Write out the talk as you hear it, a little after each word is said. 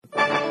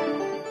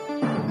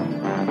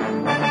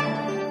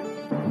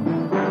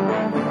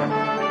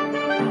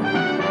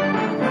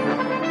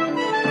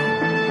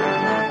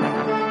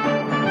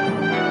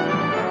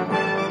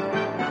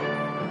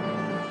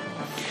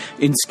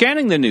In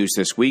scanning the news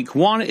this week,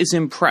 one is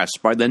impressed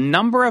by the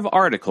number of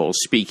articles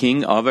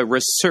speaking of a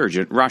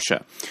resurgent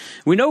Russia.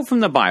 We know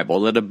from the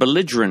Bible that a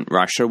belligerent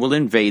Russia will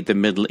invade the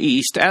Middle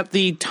East at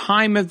the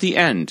time of the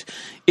end.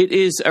 It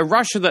is a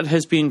Russia that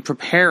has been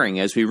preparing,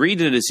 as we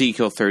read in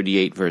Ezekiel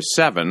 38, verse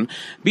 7,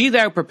 "Be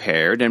thou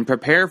prepared, and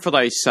prepare for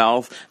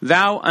thyself,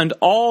 thou and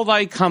all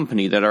thy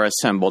company that are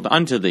assembled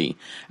unto thee,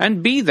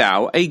 and be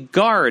thou a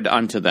guard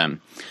unto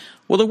them."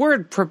 Well, the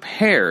word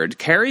prepared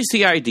carries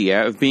the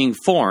idea of being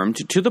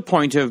formed to the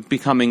point of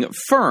becoming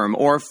firm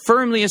or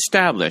firmly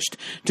established,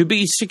 to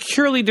be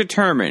securely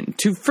determined,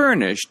 to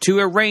furnish, to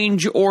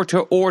arrange or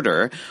to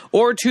order,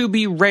 or to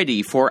be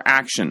ready for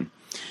action.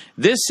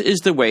 This is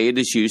the way it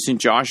is used in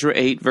Joshua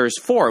 8, verse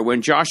 4,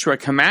 when Joshua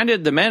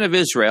commanded the men of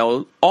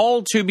Israel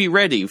all to be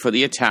ready for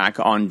the attack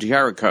on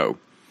Jericho.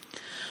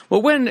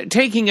 Well, when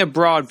taking a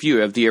broad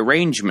view of the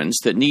arrangements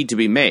that need to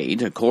be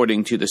made,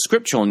 according to the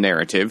scriptural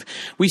narrative,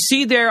 we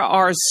see there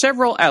are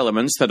several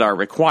elements that are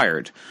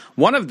required.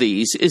 One of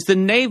these is the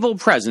naval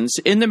presence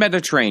in the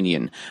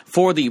Mediterranean,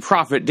 for the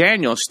prophet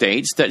Daniel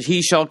states that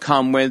he shall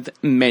come with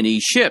many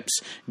ships,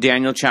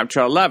 Daniel chapter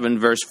 11,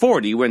 verse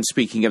 40, when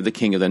speaking of the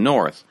king of the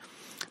north.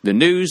 The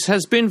news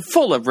has been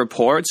full of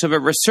reports of a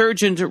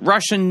resurgent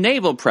Russian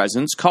naval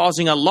presence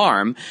causing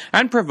alarm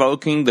and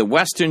provoking the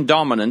Western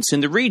dominance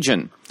in the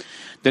region.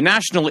 The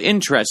National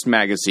Interest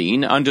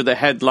magazine, under the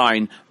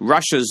headline,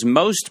 "Russia's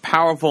Most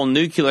Powerful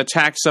Nuclear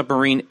Attack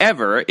Submarine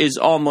Ever is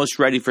Almost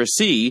Ready for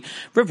Sea,"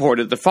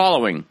 reported the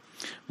following.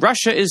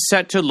 Russia is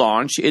set to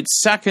launch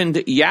its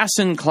second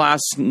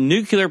Yasin-class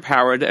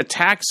nuclear-powered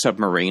attack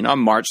submarine on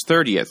March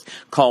 30th,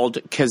 called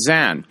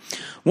Kazan.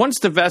 Once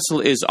the vessel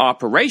is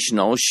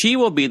operational, she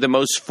will be the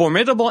most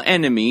formidable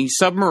enemy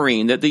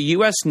submarine that the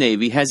U.S.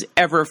 Navy has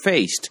ever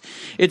faced.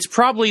 It's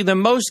probably the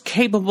most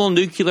capable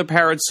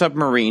nuclear-powered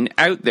submarine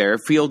out there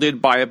fielded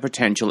by a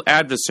potential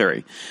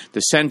adversary.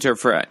 The Center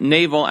for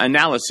Naval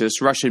Analysis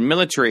Russian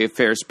military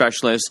affairs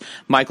specialist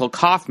Michael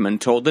Kaufman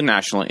told the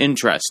National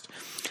Interest.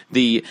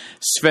 The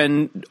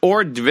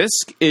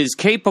Sverdlovsk is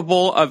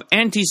capable of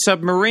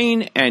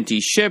anti-submarine,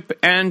 anti-ship,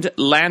 and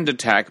land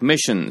attack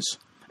missions.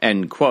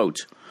 End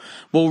quote.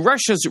 Well,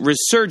 Russia's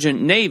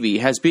resurgent navy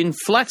has been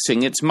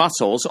flexing its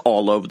muscles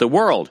all over the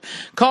world,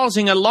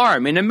 causing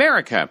alarm in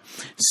America.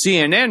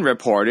 CNN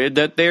reported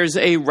that there's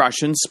a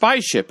Russian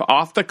spy ship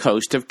off the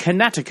coast of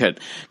Connecticut,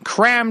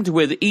 crammed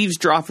with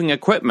eavesdropping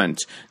equipment.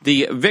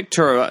 The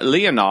Viktor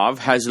Leonov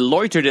has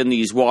loitered in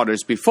these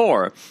waters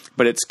before,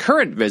 but its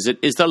current visit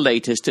is the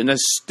latest in a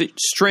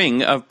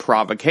string of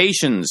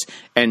provocations.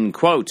 End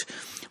quote.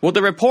 Well,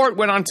 the report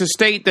went on to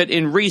state that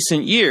in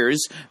recent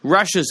years,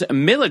 Russia's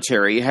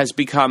military has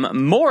become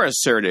more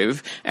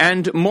assertive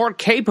and more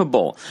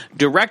capable,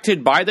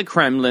 directed by the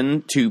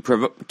Kremlin to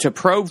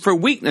probe for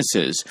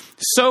weaknesses,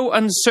 sow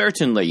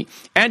uncertainty,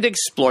 and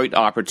exploit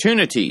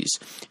opportunities.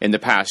 In the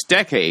past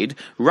decade,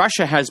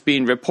 Russia has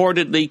been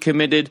reportedly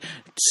committed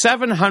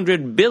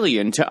 $700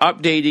 billion to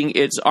updating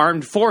its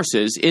armed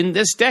forces in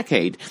this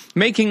decade,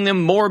 making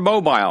them more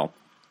mobile.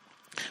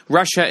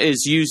 Russia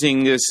is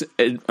using this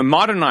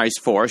modernized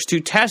force to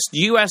test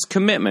U.S.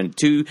 commitment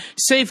to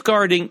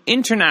safeguarding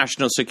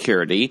international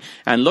security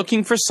and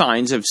looking for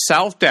signs of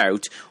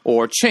self-doubt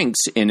or chinks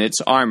in its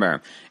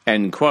armor.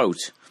 End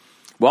quote.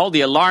 Well,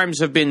 the alarms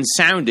have been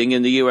sounding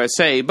in the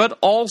USA, but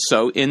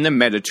also in the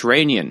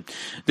Mediterranean.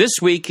 This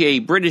week, a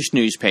British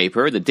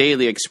newspaper, the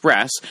Daily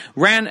Express,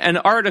 ran an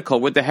article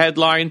with the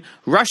headline,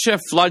 "Russia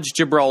floods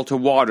Gibraltar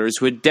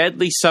waters with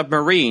deadly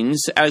submarines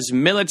as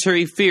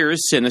military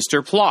fears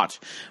sinister plot,"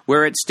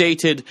 where it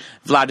stated,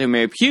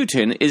 Vladimir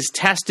Putin is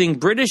testing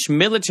British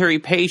military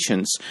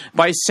patience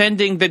by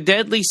sending the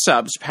deadly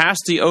subs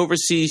past the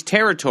overseas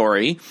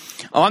territory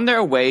on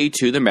their way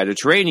to the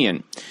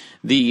Mediterranean.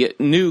 The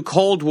new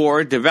Cold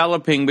War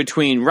developing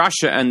between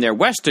Russia and their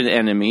Western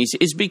enemies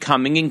is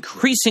becoming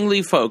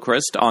increasingly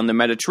focused on the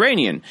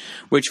Mediterranean,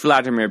 which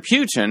Vladimir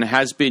Putin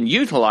has been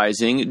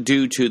utilizing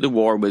due to the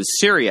war with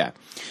Syria.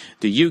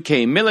 The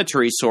UK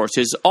military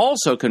sources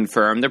also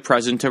confirmed the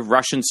presence of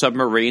Russian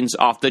submarines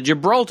off the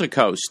Gibraltar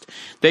coast.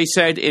 They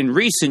said, in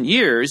recent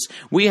years,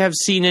 we have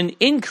seen an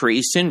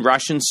increase in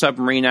Russian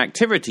submarine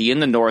activity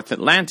in the North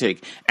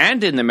Atlantic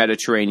and in the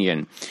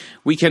Mediterranean.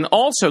 We can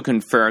also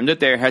confirm that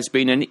there has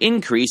been an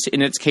increase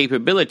in its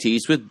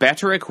capabilities with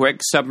better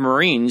equipped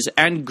submarines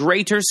and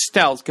greater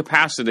stealth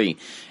capacity.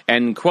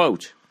 End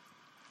quote.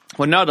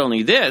 Well, not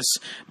only this,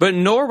 but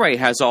Norway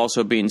has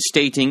also been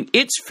stating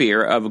its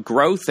fear of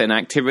growth and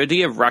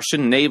activity of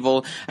Russian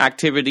naval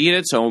activity in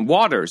its own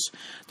waters.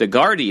 The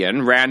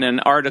Guardian ran an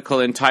article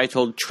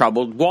entitled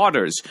 "Troubled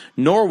Waters.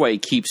 Norway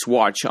Keeps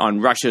Watch on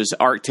Russia's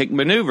Arctic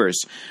Maneuvers,"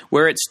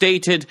 where it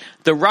stated,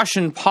 "The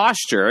Russian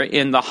posture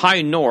in the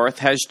high north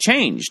has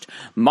changed.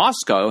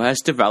 Moscow has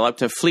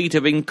developed a fleet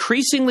of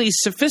increasingly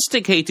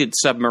sophisticated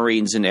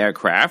submarines and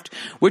aircraft,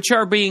 which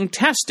are being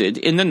tested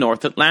in the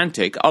North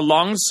Atlantic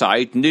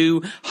alongside new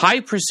two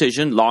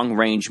high-precision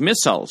long-range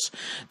missiles.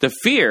 The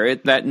fear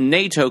that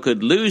NATO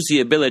could lose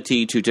the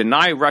ability to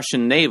deny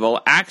Russian naval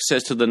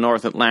access to the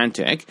North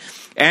Atlantic,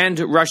 and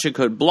Russia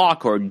could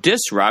block or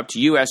disrupt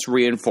U.S.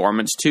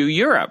 reinforcements to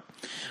Europe.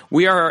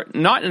 We are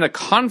not in a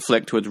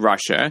conflict with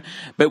Russia,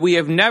 but we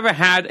have never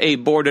had a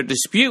border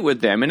dispute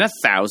with them in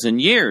 1,000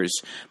 years.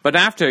 But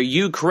after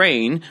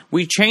Ukraine,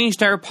 we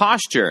changed our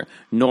posture,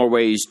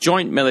 Norway's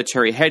Joint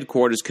Military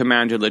Headquarters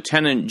Commander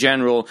Lieutenant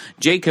General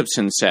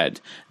Jacobsen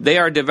said. They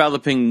are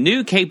developing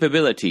new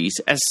capabilities,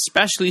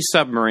 especially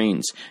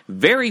submarines,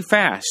 very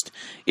fast.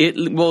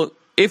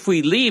 If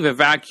we leave a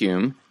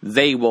vacuum,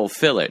 they will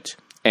fill it.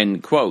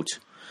 End quote.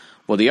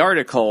 Well, the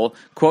article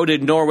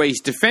quoted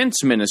Norway's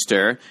defense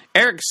minister,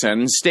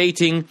 Eriksson,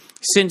 stating,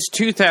 since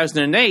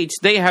 2008,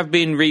 they have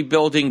been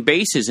rebuilding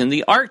bases in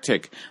the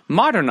Arctic,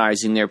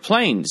 modernizing their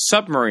planes,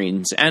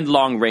 submarines, and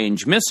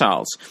long-range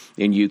missiles.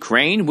 In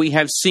Ukraine, we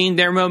have seen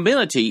their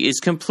mobility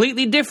is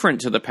completely different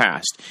to the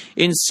past.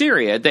 In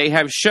Syria, they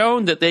have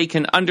shown that they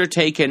can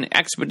undertake an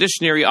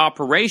expeditionary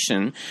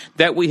operation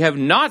that we have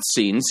not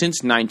seen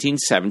since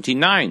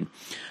 1979.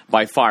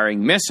 By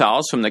firing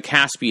missiles from the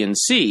Caspian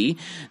Sea,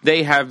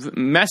 they were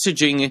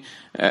messaging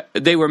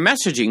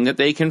that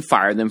they can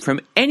fire them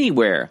from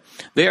anywhere.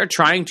 They are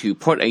trying to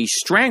put a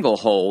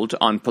stranglehold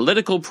on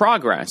political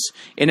progress.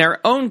 In our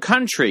own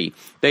country,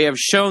 they have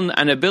shown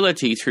an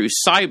ability through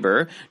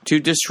cyber to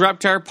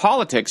disrupt our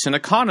politics and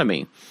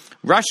economy.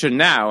 Russia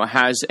now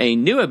has a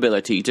new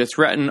ability to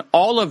threaten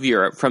all of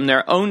Europe from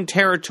their own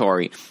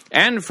territory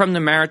and from the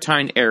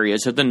maritime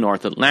areas of the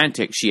North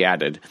Atlantic, she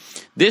added.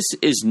 This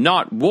is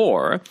not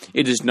war.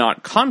 It is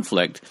not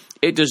conflict.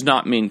 It does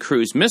not mean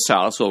cruise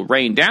missiles will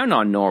rain down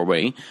on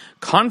Norway.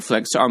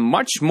 Conflicts are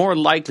much more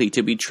likely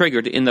to be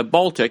triggered in the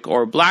Baltic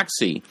or Black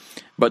Sea.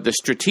 But the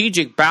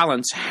strategic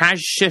balance has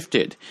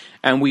shifted,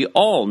 and we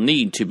all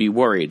need to be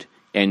worried.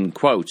 End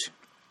quote.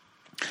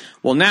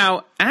 Well,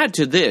 now, add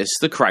to this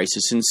the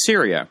crisis in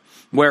Syria,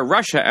 where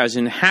Russia has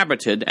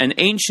inhabited an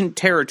ancient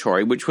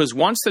territory which was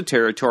once the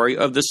territory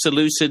of the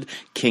Seleucid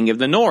king of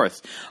the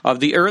north,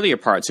 of the earlier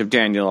parts of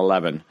Daniel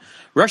 11.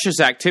 Russia's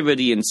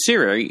activity in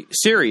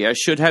Syria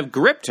should have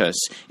gripped us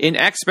in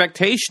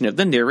expectation of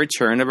the near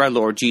return of our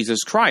Lord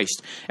Jesus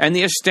Christ and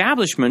the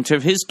establishment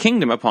of his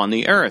kingdom upon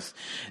the earth.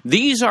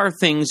 These are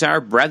things our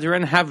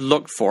brethren have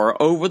looked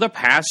for over the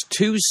past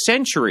 2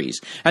 centuries,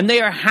 and they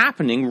are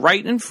happening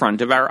right in front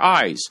of our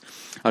eyes.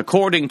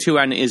 According to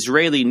an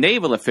Israeli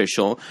naval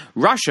official,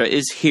 Russia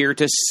is here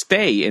to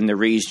stay in the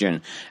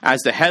region,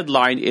 as the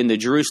headline in the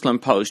Jerusalem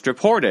Post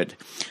reported.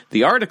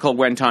 The article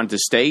went on to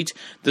state,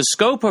 the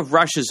scope of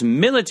Russia's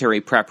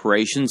military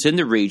preparations in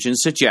the region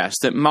suggests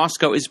that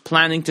Moscow is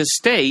planning to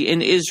stay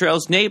in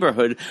Israel's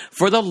neighborhood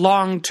for the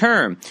long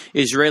term,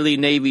 Israeli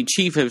Navy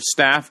Chief of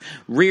Staff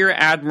Rear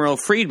Admiral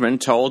Friedman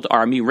told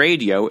Army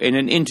Radio in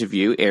an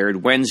interview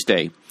aired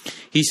Wednesday.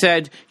 He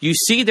said, you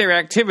see their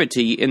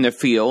activity in the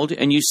field,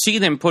 and you see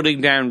them putting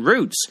down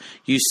roots.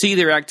 You see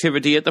their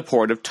activity at the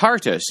port of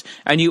Tartus,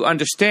 and you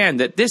understand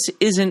that this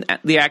isn't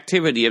the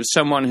activity of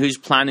someone who's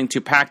planning to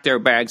pack their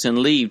bags and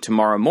leave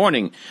tomorrow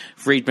morning,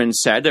 Friedman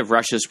said of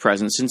Russia's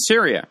presence in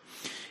Syria.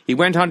 He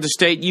went on to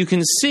state, you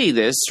can see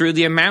this through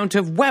the amount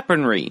of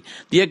weaponry,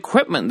 the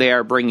equipment they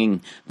are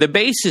bringing, the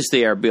bases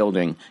they are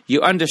building.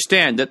 You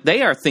understand that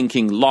they are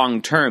thinking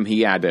long-term,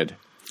 he added.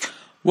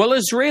 Well,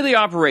 Israeli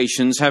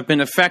operations have been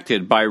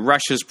affected by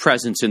Russia's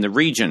presence in the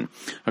region.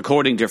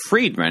 According to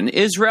Friedman,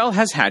 Israel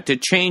has had to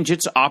change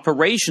its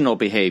operational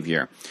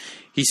behavior.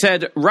 He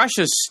said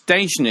Russia's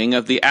stationing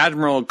of the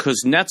Admiral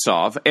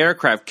Kuznetsov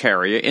aircraft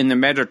carrier in the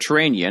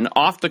Mediterranean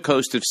off the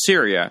coast of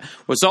Syria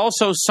was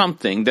also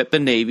something that the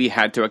Navy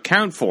had to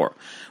account for.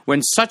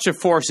 When such a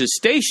force is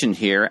stationed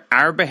here,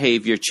 our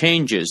behavior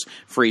changes,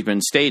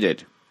 Friedman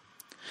stated.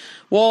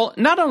 Well,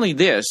 not only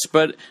this,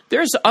 but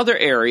there's other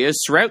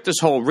areas throughout this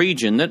whole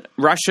region that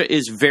Russia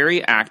is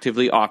very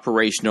actively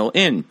operational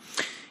in.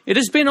 It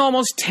has been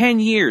almost 10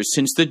 years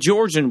since the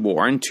Georgian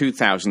War in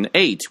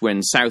 2008,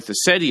 when South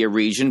Ossetia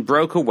region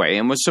broke away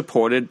and was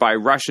supported by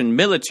Russian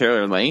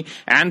militarily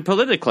and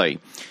politically.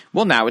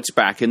 Well, now it's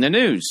back in the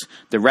news.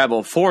 The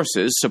rebel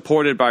forces,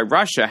 supported by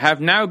Russia,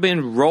 have now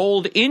been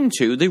rolled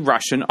into the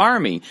Russian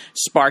army,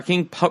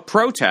 sparking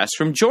protests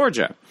from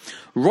Georgia.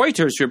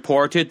 Reuters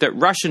reported that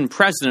Russian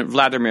President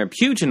Vladimir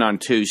Putin on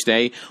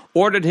Tuesday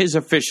ordered his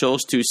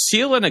officials to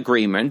seal an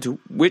agreement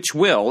which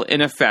will,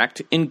 in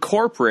effect,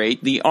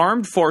 incorporate the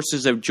armed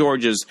forces of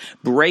Georgia's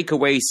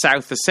breakaway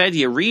South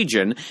Ossetia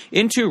region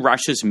into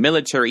Russia's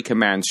military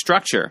command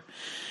structure.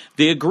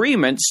 The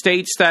agreement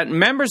states that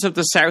members of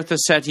the South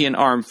Ossetian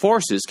armed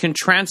forces can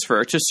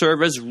transfer to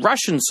serve as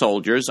Russian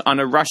soldiers on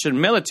a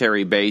Russian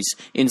military base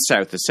in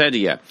South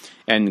Ossetia.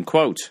 End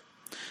quote.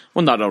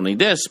 Well, not only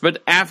this,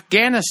 but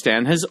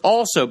Afghanistan is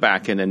also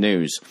back in the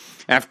news.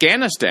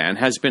 Afghanistan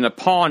has been a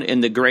pawn in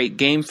the great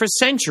game for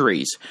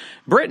centuries.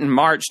 Britain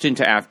marched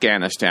into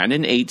Afghanistan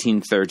in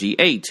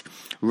 1838.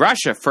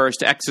 Russia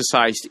first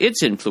exercised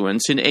its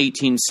influence in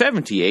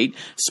 1878,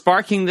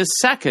 sparking the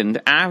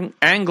Second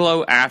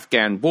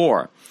Anglo-Afghan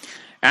War.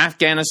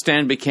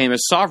 Afghanistan became a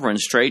sovereign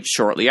state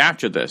shortly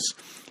after this.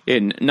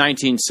 In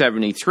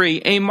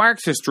 1973, a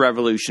Marxist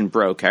revolution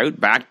broke out,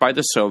 backed by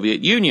the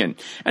Soviet Union,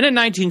 and in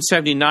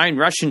 1979,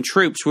 Russian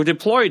troops were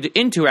deployed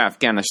into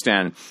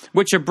Afghanistan,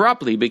 which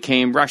abruptly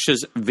became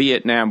Russia's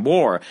Vietnam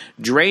War,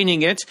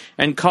 draining it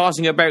and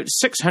causing about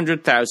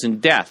 600,000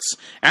 deaths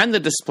and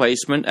the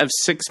displacement of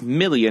 6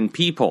 million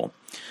people.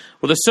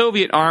 Well, the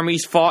Soviet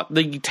armies fought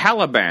the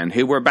Taliban,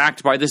 who were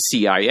backed by the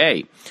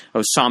CIA.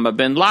 Osama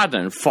bin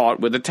Laden fought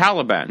with the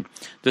Taliban.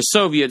 The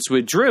Soviets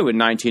withdrew in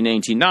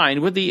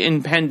 1989 with the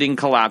impending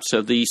collapse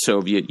of the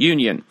Soviet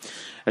Union.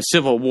 A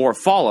civil war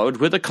followed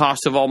with the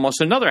cost of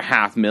almost another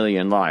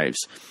 500,000 lives.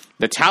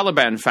 The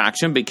Taliban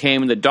faction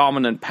became the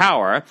dominant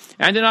power,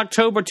 and in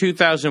October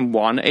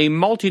 2001, a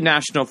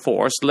multinational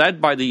force led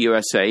by the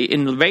USA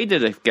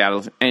invaded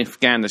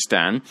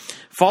Afghanistan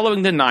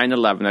following the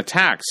 9/11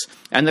 attacks,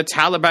 and the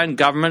Taliban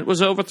government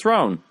was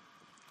overthrown.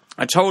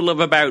 A total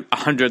of about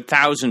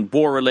 100,000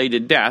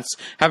 war-related deaths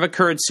have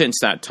occurred since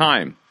that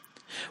time.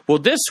 Well,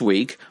 this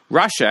week,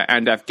 Russia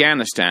and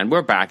Afghanistan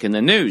were back in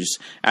the news,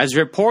 as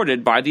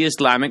reported by the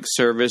Islamic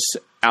service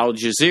Al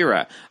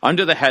Jazeera,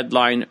 under the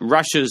headline,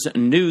 Russia's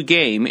New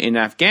Game in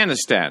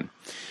Afghanistan.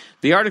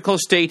 The article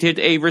stated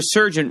a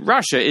resurgent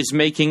Russia is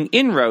making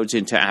inroads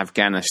into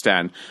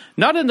Afghanistan,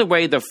 not in the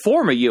way the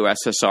former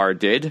USSR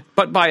did,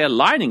 but by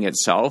aligning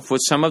itself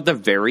with some of the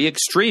very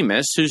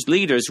extremists whose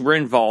leaders were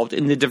involved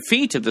in the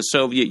defeat of the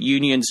Soviet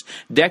Union's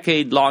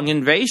decade-long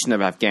invasion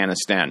of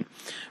Afghanistan.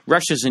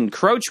 Russia's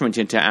encroachment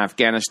into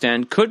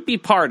Afghanistan could be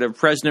part of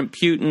President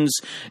Putin's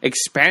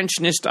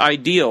expansionist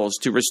ideals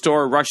to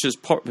restore Russia's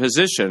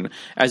position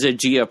as a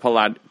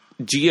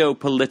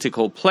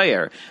geopolitical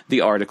player, the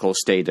article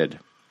stated.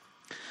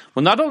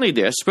 Well, not only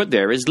this, but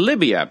there is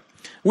Libya.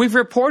 We've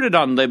reported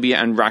on Libya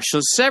and Russia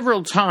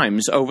several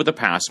times over the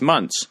past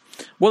months.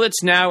 Well,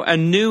 it's now a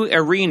new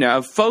arena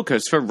of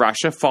focus for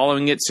Russia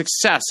following its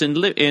success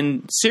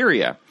in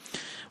Syria.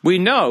 We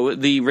know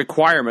the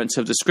requirements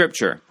of the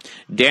scripture.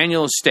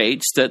 Daniel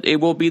states that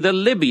it will be the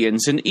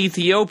Libyans and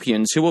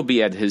Ethiopians who will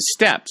be at his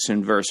steps,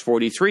 in verse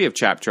 43 of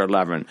chapter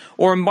 11,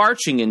 or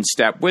marching in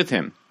step with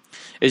him.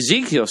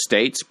 Ezekiel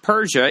states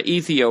Persia,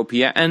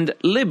 Ethiopia, and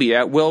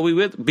Libya will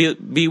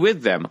be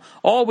with them,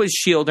 all with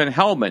shield and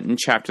helmet, in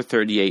chapter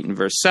 38 and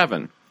verse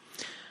 7.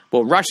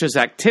 Well, Russia's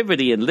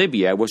activity in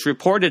Libya was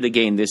reported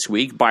again this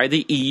week by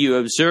the EU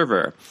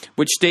Observer,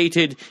 which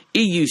stated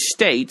EU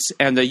states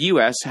and the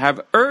US have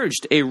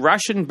urged a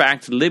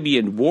Russian-backed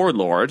Libyan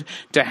warlord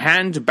to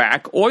hand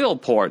back oil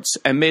ports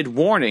amid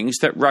warnings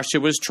that Russia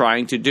was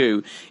trying to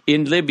do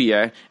in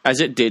Libya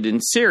as it did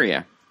in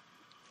Syria.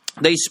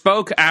 They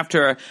spoke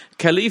after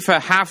Khalifa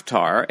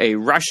Haftar, a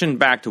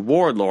Russian-backed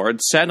warlord,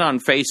 said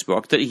on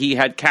Facebook that he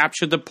had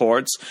captured the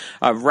ports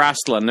of Ras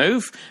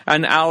Lanuf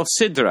and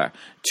Al-Sidra,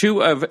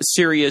 two of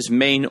Syria's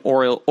main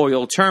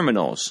oil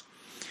terminals.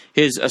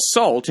 His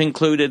assault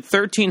included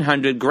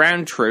 1,300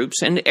 ground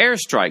troops and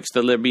airstrikes,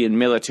 the Libyan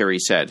military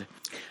said.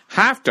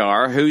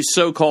 Haftar, whose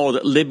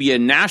so-called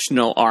Libyan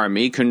National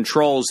Army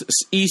controls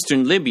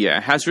eastern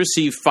Libya, has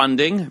received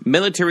funding,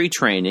 military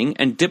training,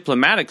 and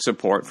diplomatic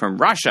support from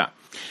Russia.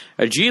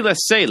 Agila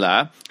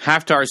Sela,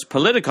 Haftar's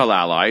political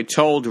ally,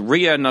 told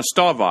RIA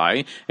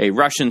Nostovi, a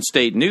Russian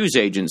state news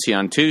agency,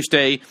 on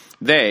Tuesday,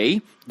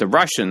 the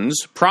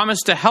Russians,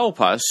 promised to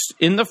help us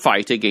in the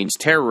fight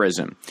against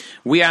terrorism.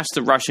 We asked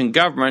the Russian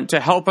government to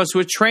help us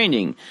with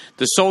training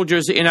the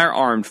soldiers in our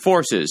armed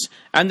forces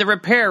and the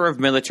repair of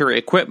military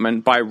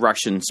equipment by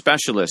Russian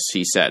specialists,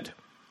 he said.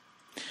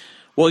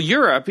 Well,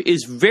 Europe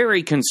is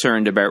very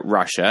concerned about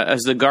Russia,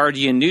 as the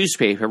Guardian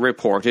newspaper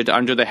reported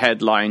under the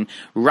headline,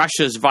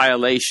 Russia's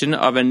violation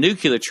of a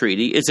nuclear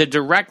treaty is a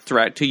direct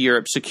threat to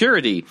Europe's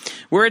security,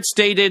 where it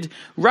stated,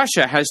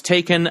 Russia has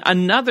taken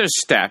another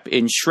step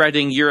in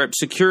shredding Europe's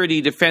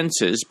security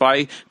defenses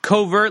by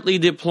covertly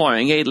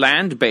deploying a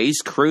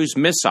land-based cruise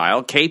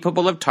missile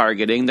capable of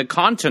targeting the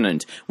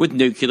continent with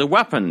nuclear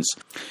weapons.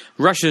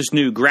 Russia's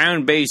new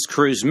ground-based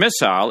cruise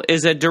missile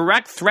is a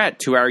direct threat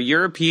to our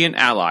European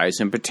allies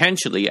and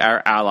potentially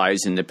our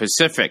allies in the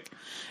Pacific.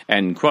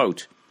 End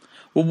quote.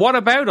 Well, what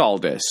about all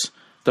this?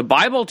 The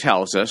Bible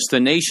tells us the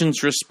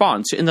nation's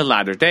response in the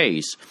latter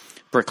days.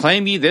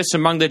 Proclaim ye this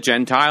among the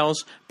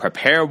Gentiles,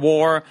 prepare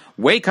war,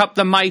 wake up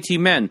the mighty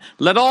men,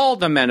 let all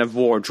the men of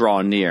war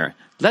draw near.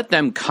 Let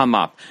them come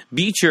up,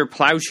 beat your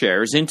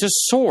plowshares into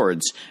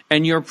swords,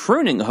 and your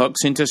pruning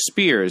hooks into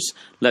spears.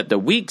 Let the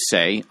weak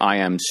say, I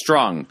am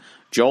strong.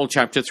 Joel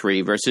chapter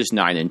 3, verses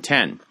 9 and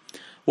 10.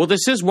 Well,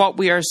 this is what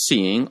we are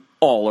seeing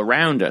all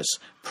around us.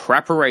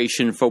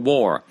 Preparation for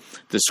war.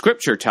 The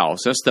scripture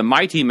tells us the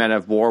mighty men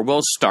of war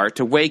will start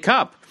to wake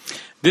up.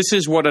 This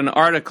is what an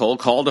article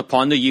called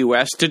upon the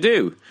U.S. to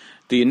do.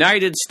 The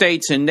United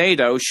States and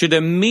NATO should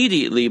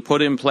immediately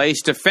put in place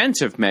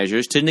defensive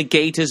measures to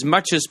negate as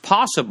much as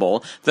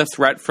possible the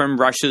threat from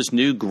Russia's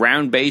new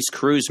ground-based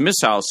cruise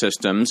missile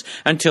systems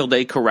until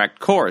they correct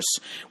course.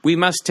 We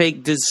must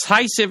take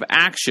decisive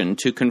action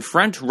to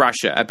confront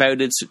Russia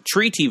about its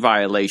treaty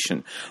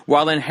violation,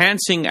 while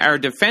enhancing our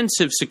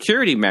defensive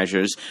security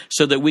measures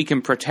so that we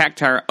can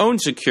protect our own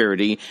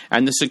security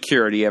and the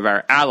security of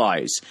our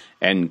allies."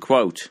 End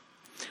quote.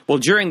 Well,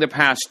 during the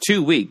past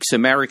 2 weeks,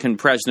 American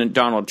President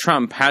Donald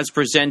Trump has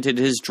presented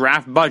his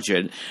draft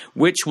budget,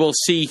 which will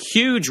see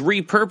huge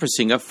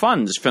repurposing of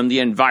funds from the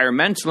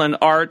environmental and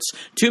arts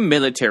to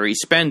military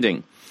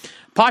spending.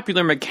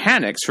 Popular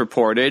Mechanics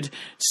reported,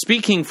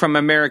 speaking from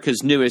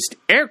America's newest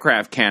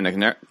aircraft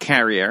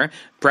carrier,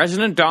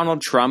 President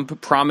Donald Trump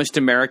promised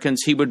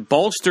Americans he would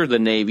bolster the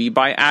Navy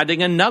by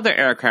adding another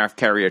aircraft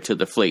carrier to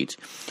the fleet.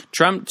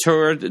 Trump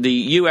toured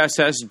the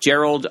USS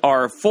Gerald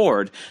R.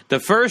 Ford, the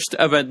first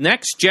of a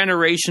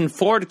next-generation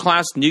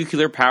Ford-class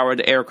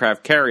nuclear-powered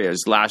aircraft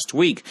carriers, last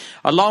week,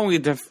 along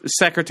with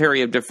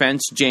Secretary of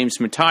Defense James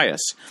Mattis.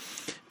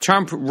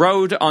 Trump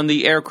rode on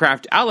the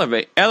aircraft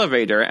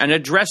elevator and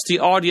addressed the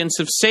audience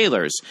of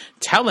sailors,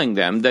 telling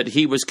them that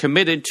he was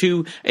committed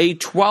to a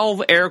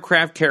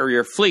 12-aircraft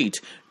carrier fleet,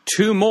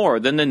 2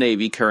 more than the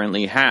Navy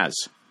currently has.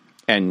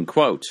 End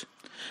quote.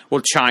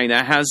 Well,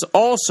 China has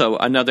also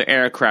another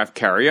aircraft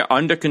carrier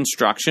under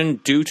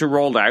construction due to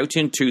roll out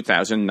in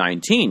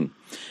 2019.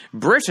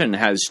 Britain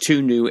has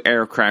 2 new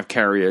aircraft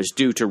carriers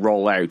due to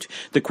roll out,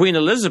 the Queen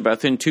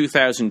Elizabeth in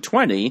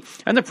 2020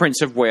 and the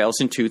Prince of Wales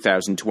in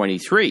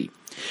 2023.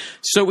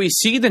 So we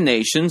see the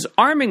nations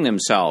arming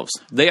themselves.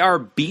 They are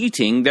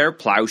beating their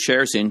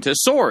plowshares into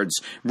swords,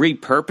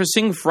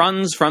 repurposing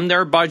funds from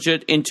their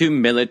budget into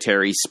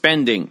military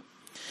spending.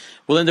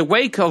 Well, in the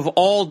wake of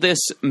all this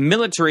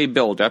military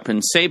buildup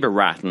and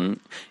saber-rattling,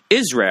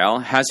 Israel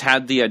has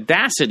had the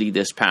audacity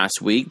this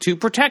past week to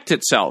protect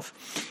itself.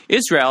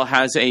 Israel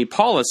has a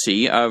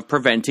policy of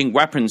preventing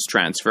weapons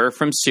transfer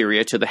from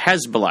Syria to the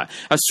Hezbollah,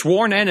 a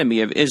sworn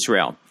enemy of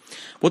Israel.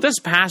 Well, this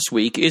past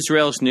week,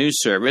 Israel's news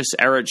service,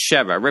 Arutz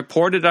Sheva,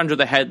 reported under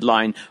the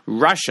headline,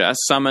 "Russia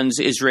Summons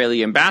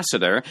Israeli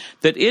Ambassador,"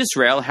 that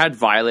Israel had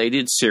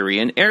violated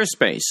Syrian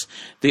airspace.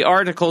 The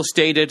article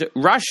stated,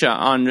 Russia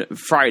on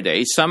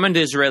Friday summoned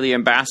Israeli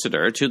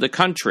ambassador to the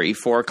country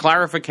for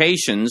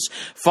clarifications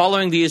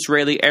following the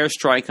Israeli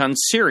airstrike on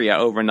Syria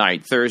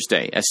overnight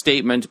Thursday, a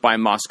statement by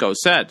Moscow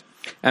said.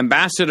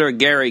 Ambassador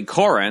Gary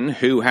Koren,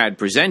 who had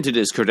presented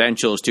his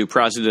credentials to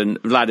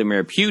President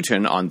Vladimir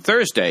Putin on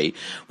Thursday,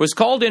 was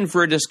called in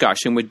for a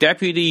discussion with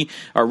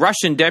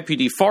Russian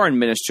Deputy Foreign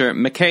Minister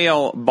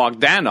Mikhail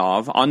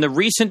Bogdanov on the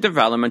recent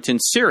development in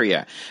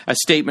Syria, a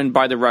statement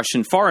by the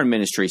Russian Foreign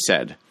Ministry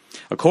said.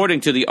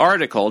 According to the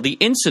article, the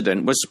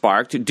incident was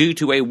sparked due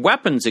to a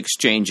weapons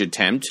exchange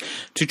attempt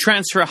to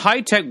transfer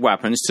high-tech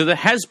weapons to the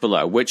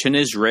Hezbollah, which an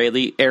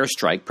Israeli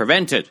airstrike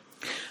prevented.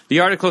 The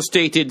article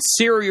stated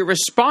Syria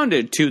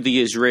responded to the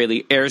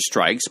Israeli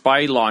airstrikes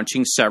by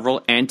launching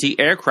several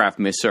anti-aircraft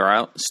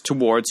missiles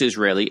towards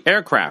Israeli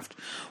aircraft.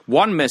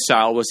 One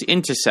missile was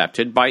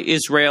intercepted by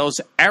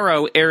Israel's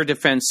Arrow air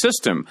defense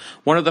system,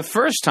 one of the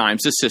first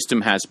times the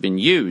system has been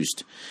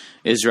used.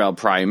 Israel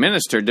Prime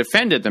Minister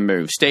defended the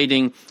move,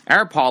 stating,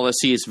 "Our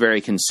policy is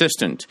very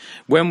consistent.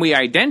 When we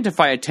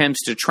identify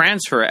attempts to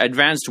transfer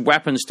advanced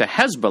weapons to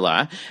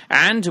Hezbollah,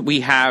 and we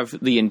have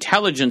the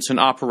intelligence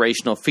and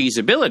operational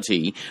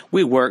feasibility,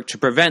 we work to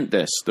prevent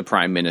this," the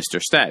Prime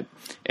Minister said.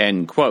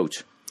 End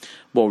quote.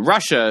 Well,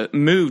 Russia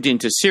moved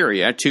into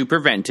Syria to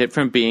prevent it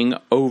from being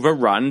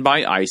overrun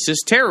by ISIS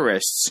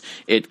terrorists,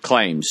 it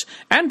claims,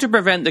 and to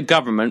prevent the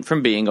government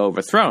from being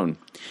overthrown.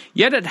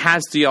 Yet it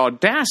has the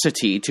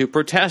audacity to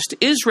protest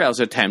Israel's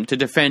attempt to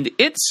defend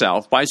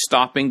itself by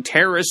stopping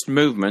terrorist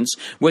movements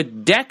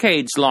with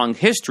decades-long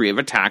history of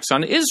attacks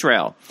on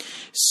Israel.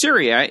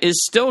 Syria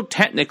is still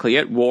technically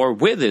at war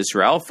with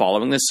Israel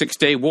following the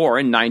Six-Day War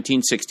in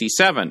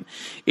 1967.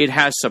 It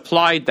has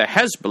supplied the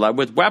Hezbollah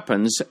with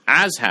weapons,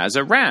 as has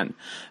Iran.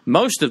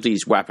 Most of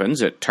these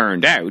weapons, it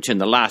turned out, in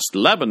the last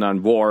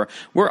Lebanon war,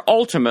 were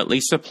ultimately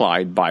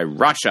supplied by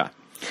Russia.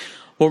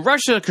 Well,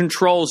 Russia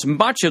controls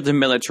much of the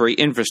military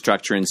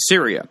infrastructure in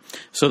Syria,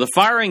 so the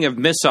firing of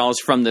missiles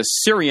from the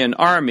Syrian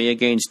army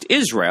against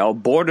Israel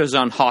borders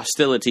on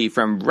hostility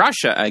from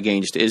Russia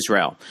against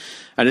Israel.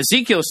 And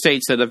Ezekiel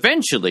states that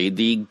eventually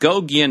the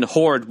Gogian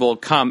horde will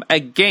come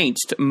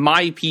against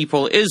my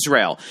people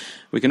Israel.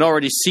 We can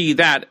already see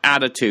that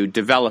attitude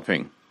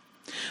developing.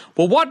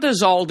 Well, what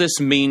does all this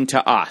mean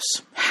to us?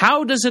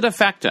 How does it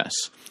affect us?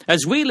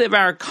 As we live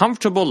our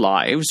comfortable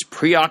lives,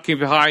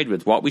 preoccupied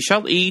with what we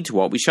shall eat,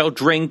 what we shall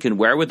drink, and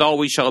wherewithal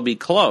we shall be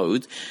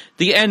clothed,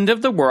 the end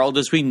of the world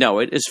as we know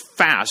it is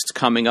fast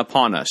coming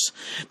upon us.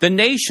 The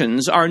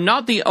nations are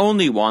not the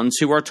only ones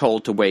who are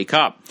told to wake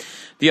up.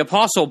 The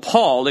Apostle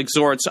Paul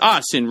exhorts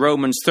us in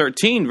Romans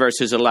 13,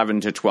 verses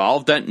 11 to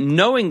 12, that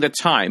knowing the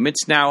time,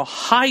 it's now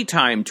high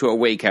time to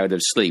awake out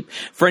of sleep.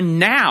 For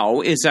now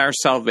is our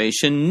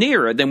salvation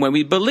nearer than when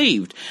we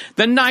believed.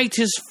 The night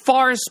is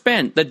far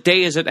spent, the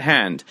day is at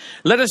hand.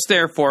 hand. Let us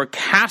therefore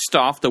cast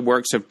off the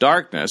works of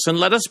darkness, and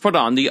let us put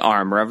on the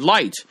armor of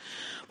light.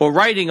 Well,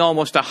 writing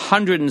almost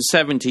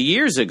 170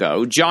 years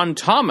ago, John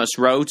Thomas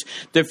wrote,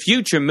 "The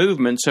future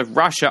movements of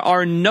Russia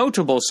are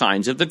notable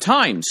signs of the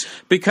times,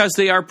 because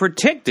they are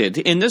predicted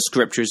in the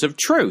scriptures of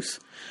truth."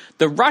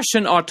 The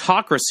Russian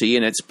autocracy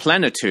in its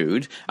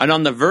plenitude and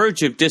on the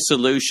verge of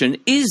dissolution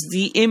is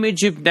the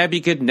image of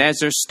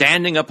Nebuchadnezzar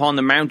standing upon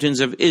the mountains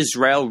of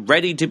Israel,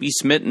 ready to be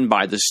smitten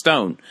by the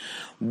stone.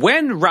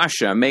 When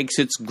Russia makes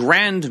its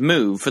grand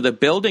move for the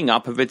building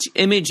up of its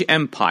image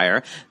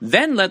empire,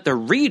 then let the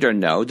reader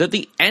know that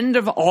the end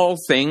of all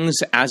things,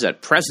 as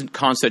at present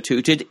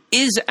constituted,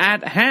 is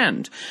at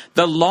hand.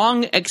 The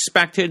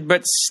long-expected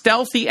but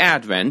stealthy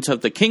advent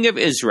of the King of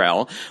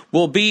Israel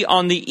will be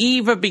on the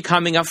eve of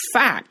becoming a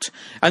fact,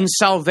 and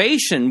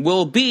salvation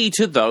will be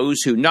to those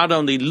who not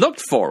only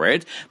looked for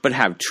it, but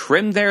have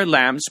trimmed their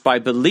lamps by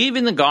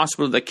believing the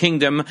gospel of the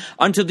kingdom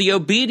unto the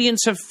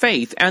obedience of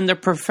faith and the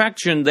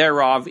perfection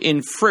thereof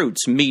in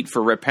fruits meet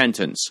for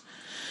repentance.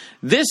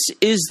 This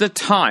is the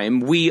time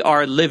we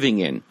are living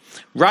in.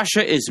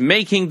 Russia is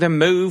making the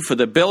move for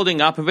the building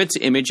up of its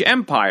image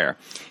empire.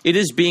 It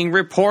is being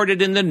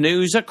reported in the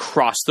news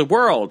across the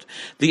world.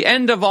 The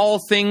end of all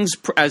things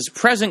as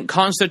present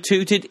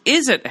constituted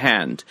is at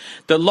hand.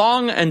 The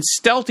long and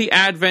stealthy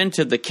advent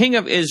of the King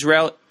of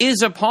Israel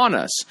is upon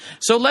us.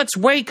 So let's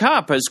wake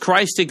up as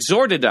Christ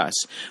exhorted us.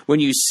 When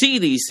you see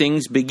these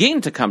things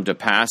begin to come to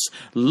pass,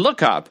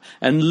 look up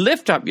and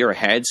lift up your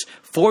heads,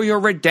 for your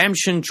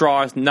redemption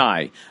draweth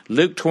nigh.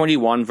 Luke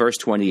 21, verse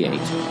 28.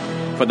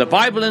 For the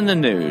Bible in the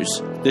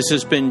News, this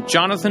has been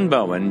Jonathan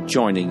Bowen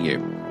joining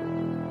you.